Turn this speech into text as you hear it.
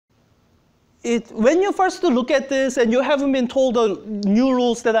when you first look at this and you haven't been told the new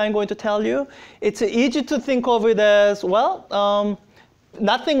rules that I'm going to tell you, it's easy to think of it as, well,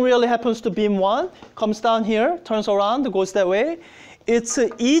 nothing really happens to beam 1, comes down here, turns around, goes that way. It's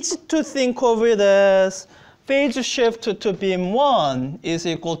easy to think of it as phase shift to beam 1 is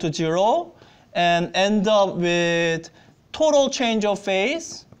equal to 0 and end up with total change of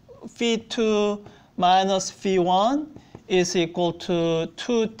phase, phi2 minus phi1 is equal to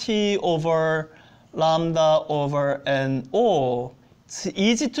 2t over lambda over NO. It's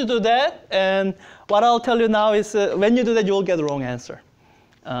easy to do that, and what I'll tell you now is when you do that, you'll get the wrong answer.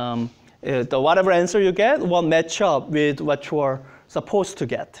 Whatever answer you get won't match up with what you are supposed to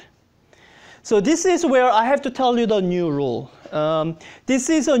get. So this is where I have to tell you the new rule. This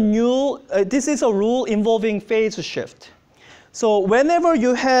is a rule involving phase shift. So whenever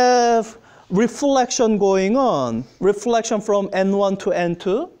you have reflection going on, reflection from N1 to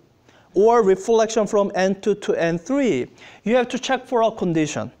N2, or reflection from N2 to N3, you have to check for a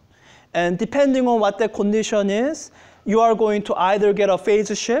condition. And depending on what that condition is, you are going to either get a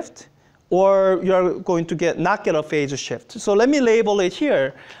phase shift or you're going to not get a phase shift. So let me label it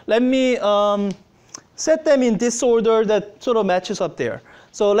here. Let me set them in this order that sort of matches up there.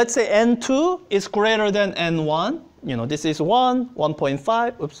 So let's say N2 is greater than N1. You know, this is 1,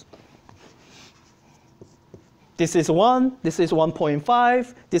 1.5, oops. This is 1, this is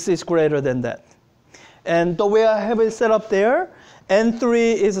 1.5, this is greater than that. And the way I have it set up there,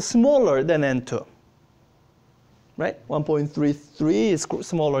 N3 is smaller than N2. Right? 1.33 is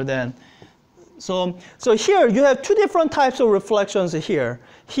smaller than. So here you have two different types of reflections here.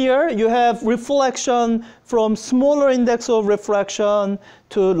 Here you have reflection from smaller index of refraction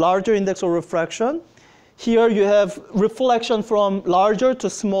to larger index of refraction. Here you have reflection from larger to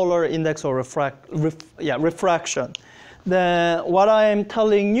smaller index of refraction. Then what I'm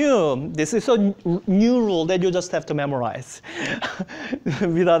telling you, this is a new rule that you just have to memorize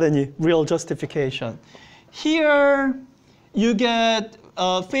without any real justification. Here you get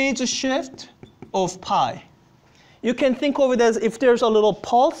a phase shift of pi. You can think of it as if there's a little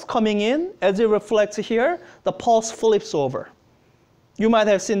pulse coming in, as it reflects here, the pulse flips over. You might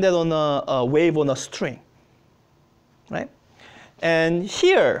have seen that on a wave on a string. Right? And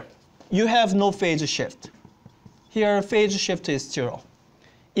here, you have no phase shift. Here, phase shift is 0.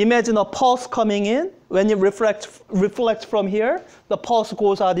 Imagine a pulse coming in. When it reflects from here, the pulse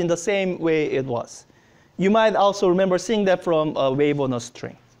goes out in the same way it was. You might also remember seeing that from a wave on a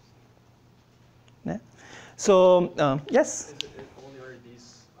string. Yeah? So, yes? Is it only are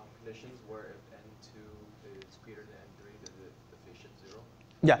these conditions where if N2 is greater than N3, then the phase shift 0?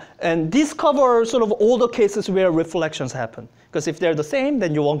 Yeah, and these cover sort of all the cases where reflections happen. Because if they're the same,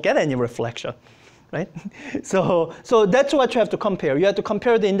 then you won't get any reflection, right? So that's what you have to compare. You have to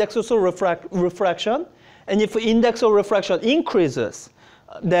compare the index of refraction, and if the index of refraction increases,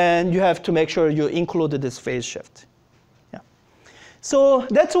 then you have to make sure you include this phase shift. Yeah. So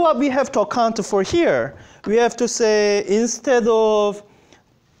that's what we have to account for here. We have to say instead of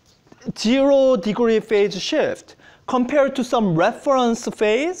 0 degree phase shift, compared to some reference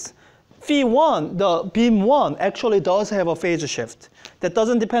phase, phi1, the beam 1, actually does have a phase shift. That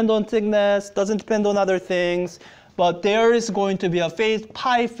doesn't depend on thickness, doesn't depend on other things, but there is going to be a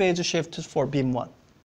pi phase shift for beam 1.